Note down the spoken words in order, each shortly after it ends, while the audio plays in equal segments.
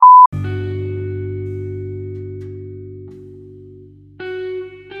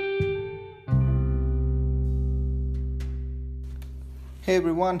Hey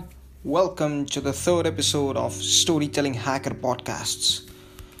everyone, welcome to the third episode of Storytelling Hacker Podcasts.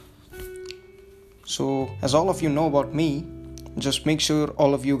 So, as all of you know about me, just make sure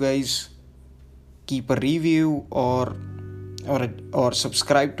all of you guys keep a review or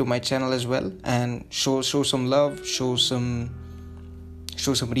subscribe to my channel as well, and show some love, show some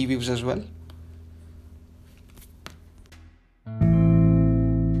reviews as well.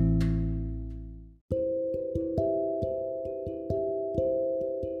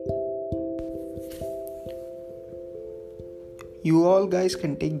 You all guys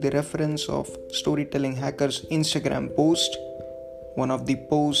can take the reference of Storytelling Hacker's Instagram post, one of the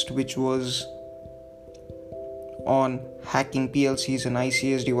posts which was on hacking PLCs and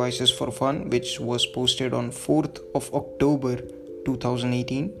ICS devices for fun, which was posted on 4th of October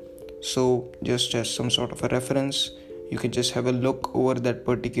 2018. So just as some sort of a reference, you can just have a look over that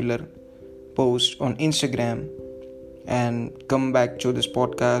particular post on Instagram and come back to this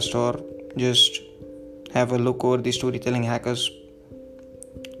podcast, or just have a look over the Storytelling Hackers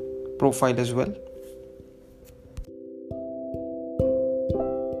profile as well.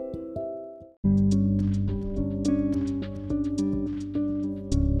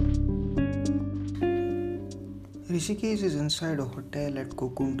 Hrishikesh is inside a hotel at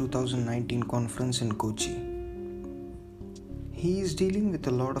Cocoon 2019 conference in Kochi. He is dealing with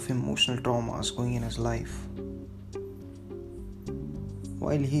a lot of emotional traumas going in his life.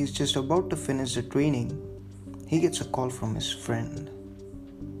 While he is just about to finish the training, he gets a call from his friend.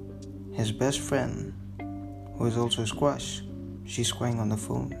 His best friend, who is also his crush, she's crying on the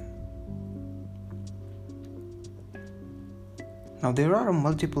phone. Now there are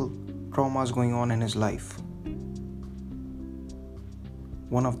multiple traumas going on in his life.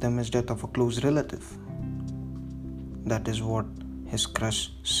 One of them is death of a close relative. That is what his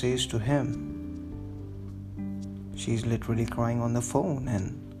crush says to him. She's literally crying on the phone,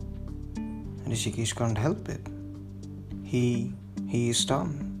 and Hrishikesh can't help it. He is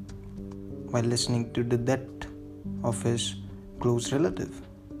stunned while listening to the death of his close relative.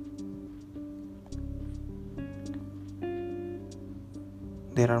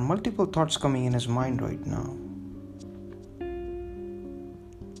 There are multiple thoughts coming in his mind right now.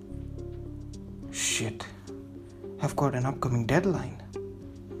 Shit, I've got an upcoming deadline.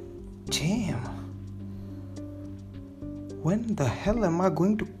 Damn. When the hell am I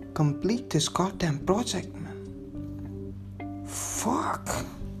going to complete this goddamn project, man? Fuck.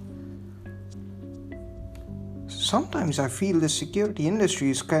 Sometimes I feel the security industry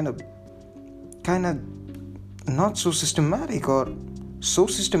is kind of not so systematic, or so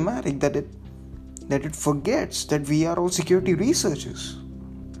systematic that it forgets that we are all security researchers.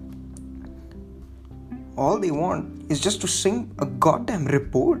 All they want is just to sing a goddamn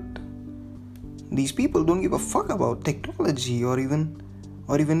report. These people don't give a fuck about technology or even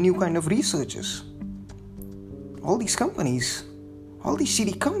new kind of researches. All these companies, all these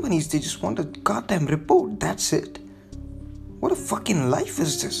shitty companies, they just want a goddamn report. That's it. What a fucking life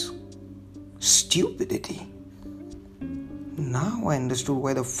is this? Stupidity. Now I understood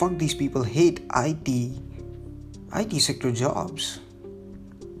why the fuck these people hate IT sector jobs.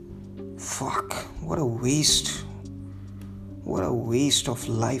 Fuck, what a waste. What a waste of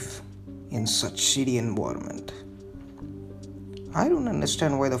life in such shitty environment. I don't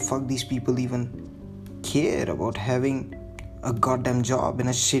understand why the fuck these people even care about having a goddamn job in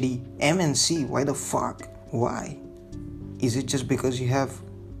a shitty MNC. Why the fuck? Why? Is it just because you have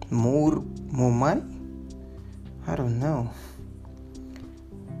more money? I don't know.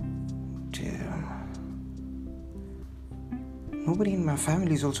 Damn. Nobody in my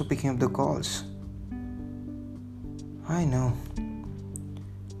family is also picking up the calls. I know.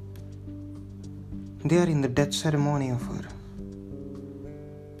 They are in the death ceremony of her.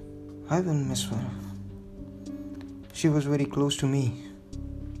 I will miss her. She was very close to me.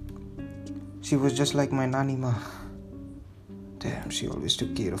 She was just like my Nani Ma. Damn, she always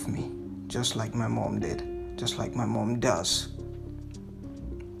took care of me. Just like my mom did. Just like my mom does.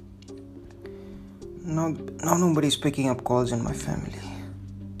 Now nobody's picking up calls in my family.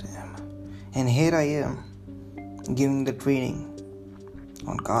 Damn. And here I am, giving the training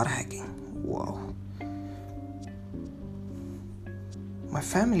on car hacking. Wow. My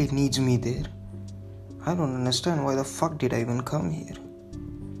family needs me there. I don't understand why the fuck did I even come here.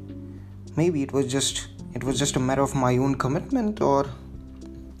 Maybe it was just a matter of my own commitment, or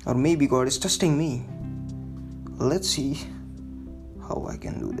maybe God is testing me. Let's see how I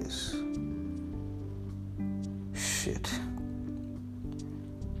can do this. Shit.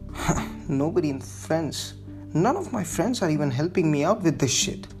 None of my friends are even helping me out with this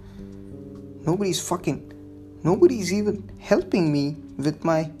shit. Nobody's even helping me with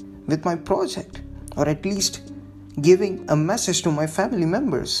my project, or at least giving a message to my family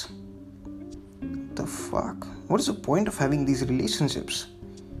members. The fuck? What is the point of having these relationships?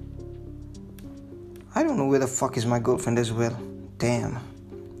 I don't know where the fuck is my girlfriend as well. Damn.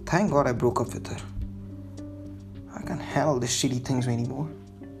 Thank God I broke up with her. I can't handle these shitty things anymore.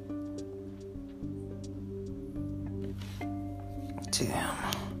 Damn.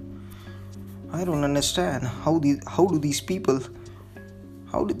 I don't understand how do these people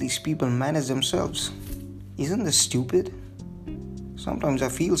manage themselves? Isn't this stupid? Sometimes I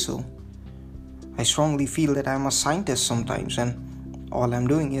feel so. I strongly feel that I'm a scientist sometimes, and all I'm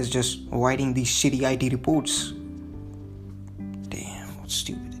doing is just writing these shitty IT reports. Damn, what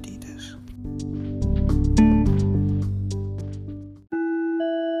stupidity it is.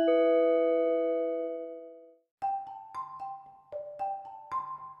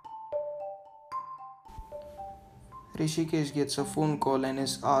 Hrishikesh gets a phone call and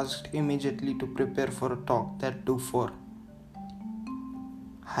is asked immediately to prepare for a talk, that too for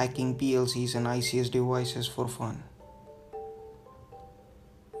hacking PLCs and ICS devices for fun.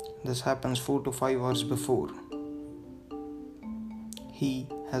 This happens 4 to 5 hours before. He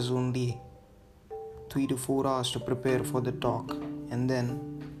has only 3 to 4 hours to prepare for the talk and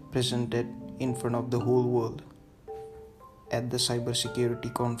then present it in front of the whole world at the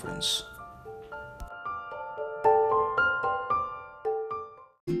cybersecurity conference.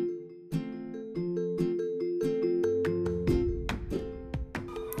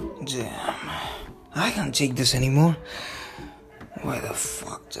 Damn, I can't take this anymore. Why the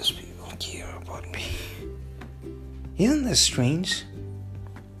fuck does people care about me? Isn't this strange?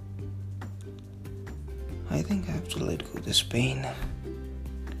 I think I have to let go of this pain.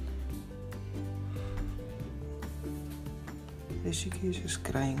 Hrishikesh is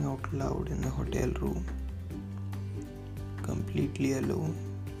crying out loud in the hotel room, completely alone,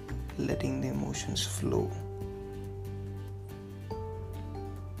 letting the emotions flow.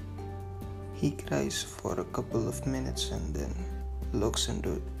 He cries for a couple of minutes and then looks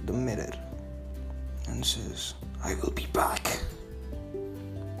into the mirror and says, "I will be back."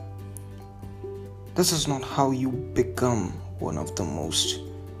 This is not how you become one of the most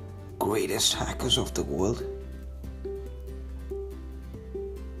greatest hackers of the world.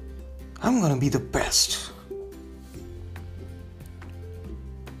 I'm gonna be the best.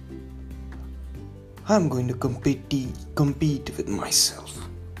 I'm going to compete with myself.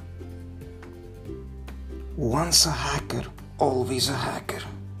 Once a hacker, always a hacker.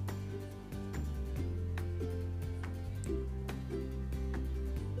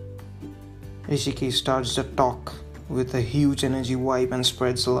 Hrishikesh starts the talk with a huge energy vibe and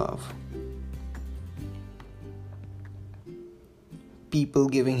spreads love. People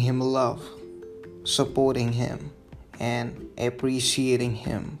giving him love, supporting him, and appreciating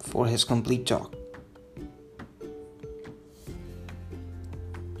him for his complete talk.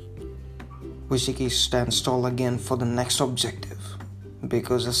 Hrishikesh stands tall again for the next objective,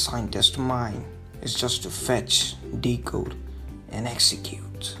 because a scientist's mind is just to fetch, decode, and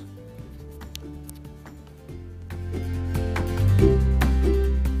execute.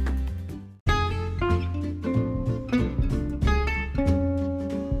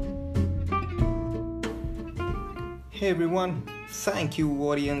 Hey everyone, thank you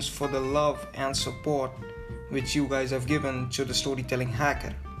audience for the love and support which you guys have given to the Storytelling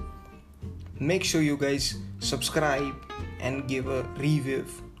Hacker. Make sure you guys subscribe and give a review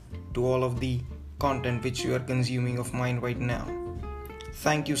to all of the content which you are consuming of mine right now.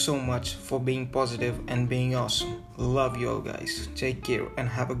 Thank you so much for being positive and being awesome. Love you all guys. Take care and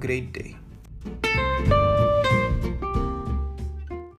have a great day.